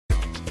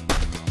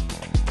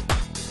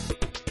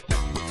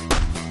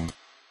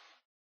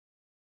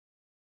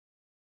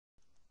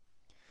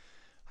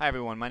Hi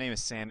everyone, my name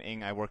is Sam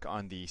Ng. I work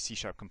on the C#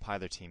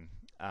 compiler team.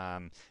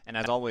 And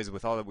as always,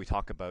 with all that we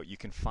talk about, you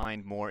can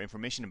find more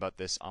information about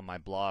this on my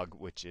blog,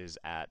 which is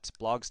at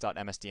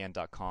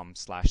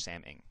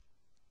blogs.msdn.com/saming.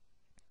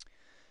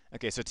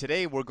 Okay, so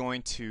today we're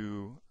going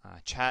to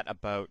chat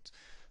about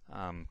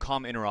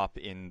COM interop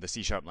in the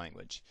C#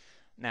 language.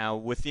 Now,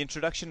 with the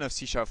introduction of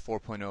C#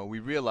 4.0, we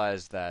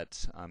realized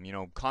that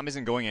COM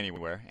isn't going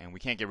anywhere, and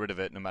we can't get rid of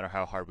it no matter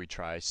how hard we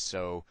try.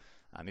 So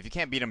if you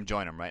can't beat them,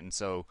 join them, right? And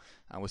so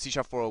with C#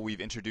 4.0, we've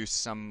introduced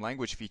some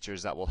language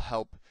features that will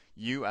help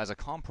you as a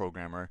COM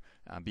programmer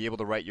be able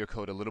to write your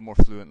code a little more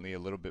fluently, a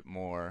little bit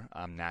more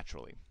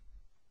naturally.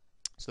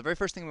 So the very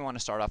first thing we want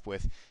to start off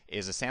with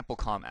is a sample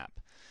COM app.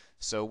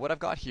 So what I've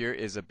got here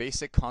is a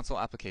basic console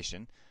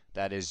application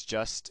that is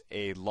just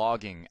a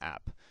logging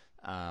app.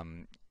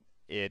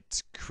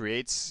 It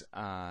creates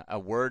a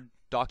Word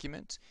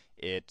document,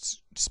 it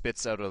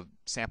spits out a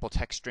sample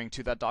text string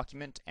to that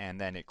document,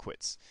 and then it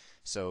quits.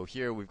 So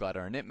here we've got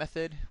our init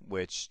method,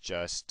 which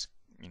just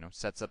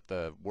sets up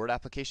the Word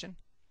application.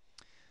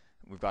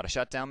 We've got a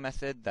shutdown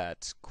method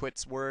that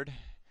quits Word,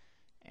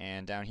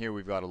 and down here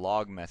we've got a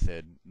log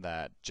method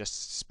that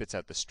just spits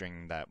out the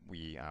string that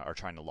we are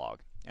trying to log.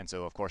 And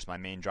so of course my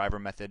main driver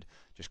method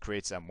just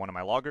creates one of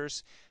my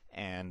loggers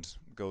and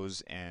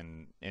goes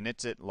and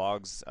inits it,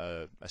 logs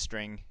a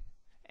string,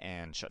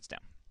 and shuts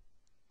down.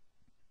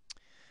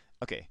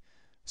 Okay,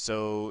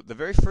 so the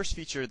very first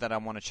feature that I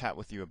want to chat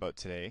with you about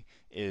today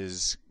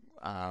is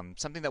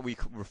something that we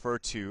refer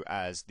to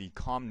as the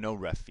COM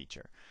NoRef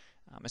feature.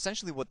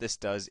 Essentially what this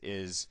does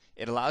is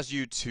it allows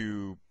you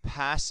to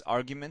pass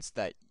arguments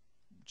that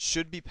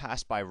should be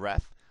passed by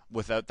ref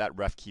without that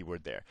ref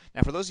keyword there.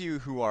 Now for those of you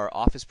who are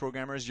Office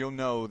programmers, you'll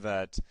know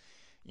that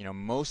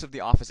most of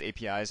the Office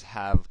APIs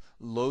have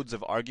loads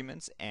of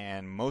arguments,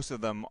 and most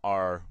of them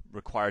are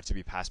required to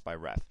be passed by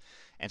ref.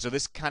 And so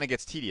this kind of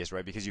gets tedious,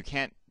 right? Because you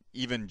can't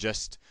even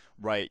just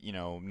write,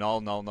 null,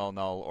 null, null,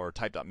 null, or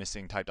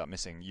type.missing,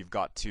 type.missing. You've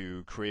got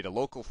to create a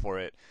local for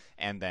it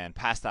and then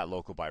pass that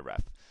local by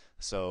ref.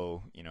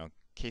 So,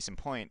 case in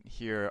point,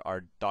 here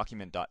our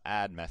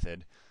document.add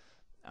method,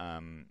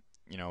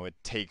 it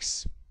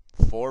takes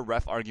 4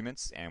 ref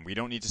arguments, and we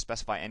don't need to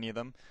specify any of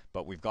them,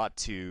 but we've got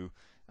to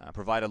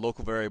provide a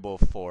local variable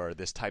for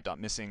this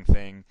type.missing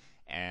thing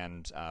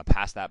and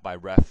pass that by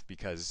ref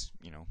because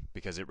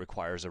it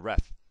requires a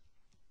ref.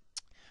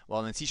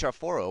 Well, in C#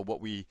 4.0,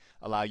 what we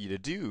allow you to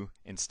do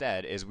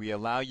instead is we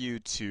allow you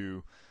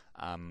to,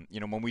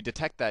 when we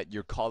detect that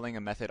you're calling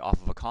a method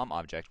off of a COM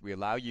object, we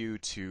allow you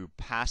to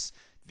pass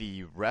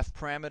the ref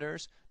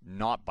parameters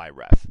not by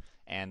ref.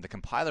 And the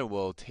compiler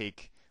will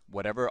take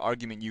whatever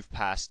argument you've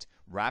passed,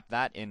 wrap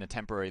that in a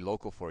temporary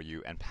local for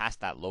you, and pass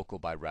that local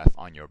by ref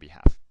on your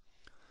behalf.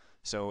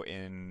 So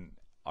in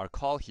our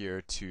call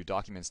here to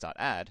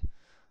documents.add,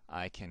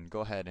 I can go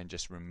ahead and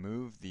just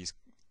remove these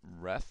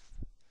ref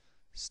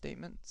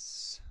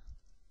statements.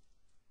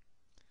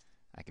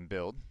 I can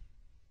build,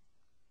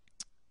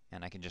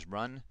 and I can just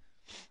run,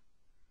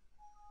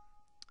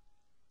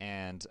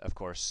 and of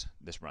course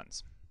this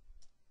runs.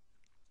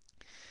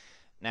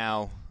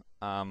 Now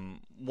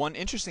one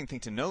interesting thing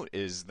to note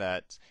is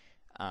that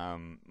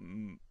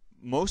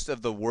most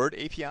of the Word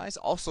APIs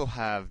also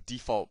have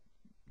default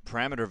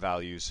parameter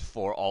values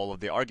for all of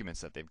the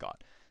arguments that they've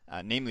got.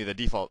 Namely, the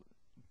default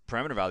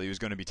parameter value is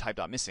going to be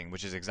type.missing,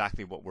 which is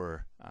exactly what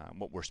we're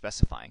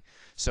specifying.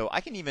 So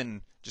I can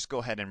even just go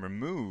ahead and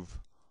remove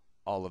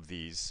all of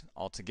these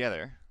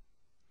altogether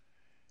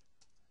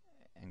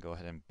and go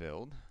ahead and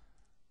build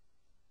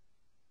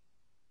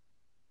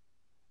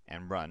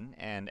and run,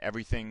 and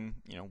everything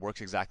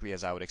works exactly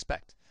as I would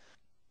expect.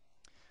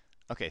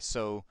 Okay,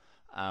 so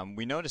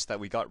we noticed that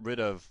we got rid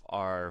of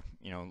our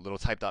little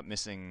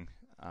type.missing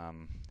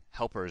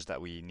helpers that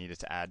we needed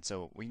to add,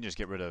 so we can just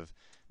get rid of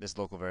this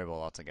local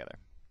variable altogether.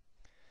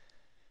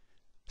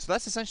 So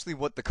that's essentially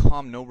what the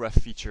COM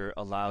NoRef feature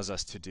allows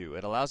us to do.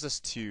 It allows us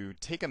to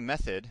take a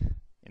method,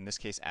 in this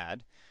case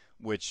add,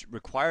 which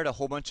required a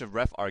whole bunch of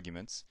ref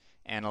arguments,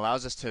 and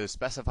allows us to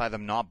specify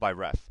them not by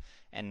ref.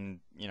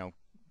 And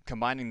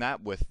combining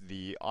that with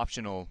the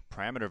optional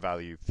parameter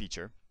value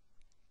feature,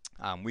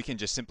 we can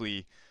just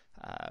simply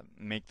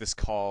make this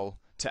call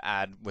to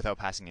add without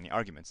passing any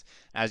arguments.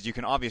 As you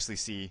can obviously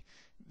see,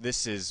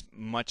 this is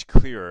much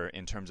clearer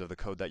in terms of the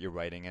code that you're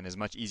writing, and is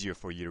much easier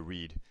for you to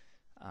read,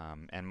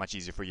 and much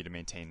easier for you to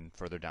maintain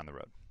further down the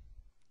road.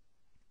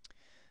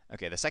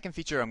 Okay, the second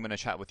feature I'm going to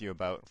chat with you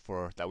about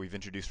that we've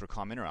introduced for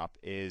COM interop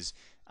is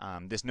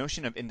this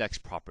notion of index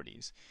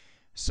properties.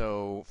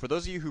 So for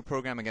those of you who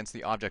program against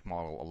the object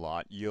model a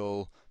lot,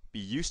 you'll be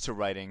used to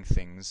writing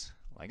things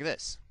like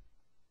this,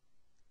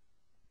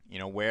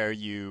 where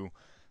you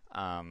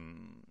are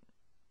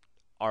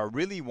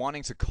really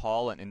wanting to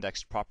call an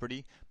indexed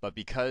property, but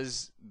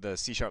because the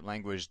C#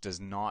 language does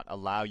not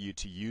allow you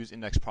to use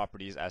index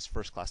properties as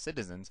first-class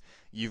citizens,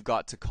 you've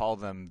got to call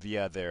them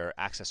via their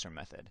accessor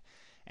method.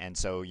 And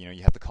so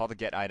you have to call the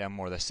get item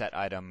or the set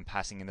item,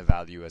 passing in the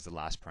value as the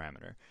last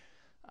parameter.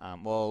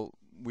 Well,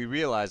 we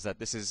realize that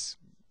this is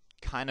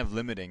kind of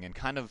limiting and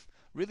kind of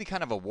really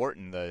kind of a wart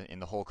in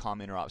the whole COM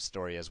interop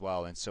story as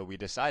well. And so we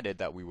decided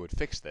that we would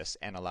fix this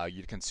and allow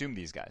you to consume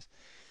these guys.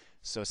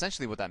 So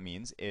essentially what that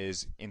means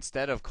is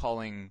instead of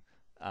calling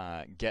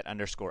get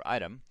underscore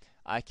item,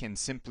 I can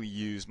simply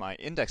use my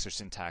indexer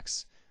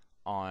syntax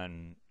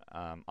on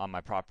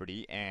my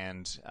property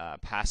and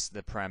pass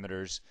the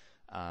parameters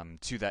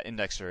to that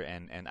indexer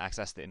and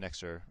access the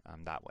indexer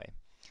that way.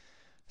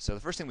 So the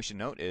first thing we should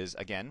note is,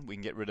 again, we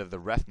can get rid of the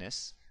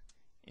refness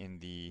in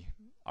the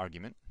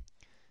argument,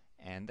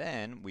 and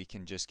then we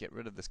can just get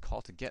rid of this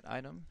call to get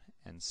item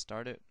and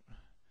start it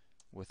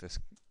with this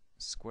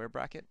square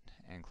bracket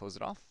and close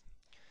it off.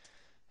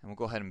 And we'll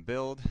go ahead and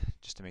build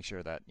just to make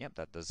sure that, yep,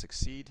 that does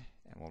succeed,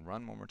 and we'll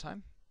run one more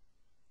time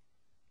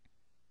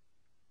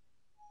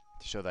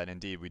to show that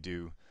indeed we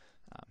do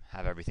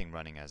have everything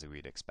running as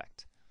we'd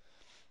expect.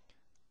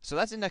 So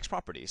that's index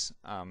properties.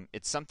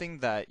 It's something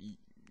that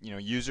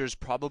users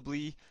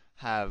probably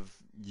have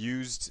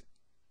used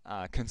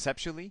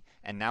conceptually,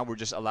 and now we're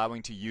just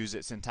allowing to use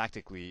it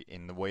syntactically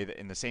in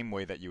the same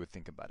way that you would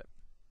think about it.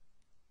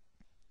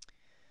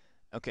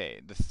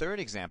 Okay, the third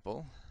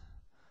example,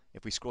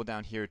 if we scroll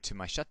down here to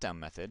my shutdown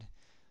method,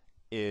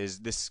 is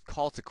this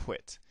call to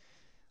quit.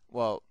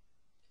 Well,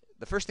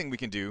 the first thing we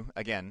can do,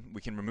 again,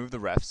 we can remove the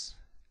refs,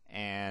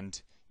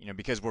 and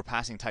because we're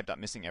passing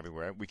type.missing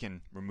everywhere, we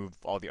can remove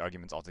all the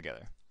arguments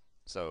altogether.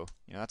 So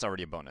that's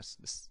already a bonus.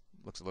 This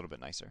looks a little bit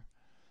nicer.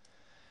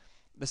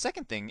 The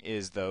second thing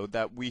is, though,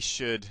 that we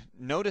should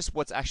notice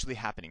what's actually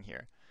happening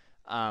here.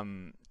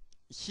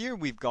 Here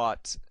we've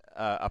got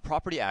a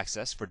property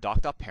access for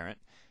doc.parent,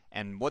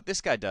 and what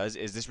this guy does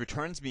is this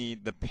returns me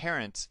the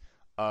parent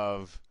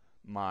of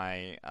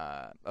my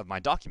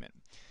document.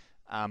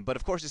 But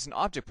of course it's an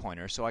object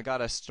pointer, so I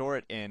gotta store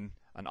it in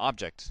an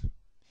object.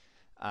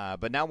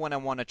 But now when I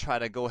want to try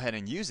to go ahead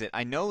and use it,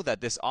 I know that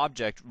this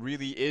object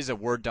really is a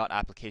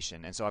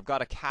Word.application, and so I've got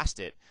to cast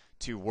it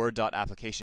to Word.application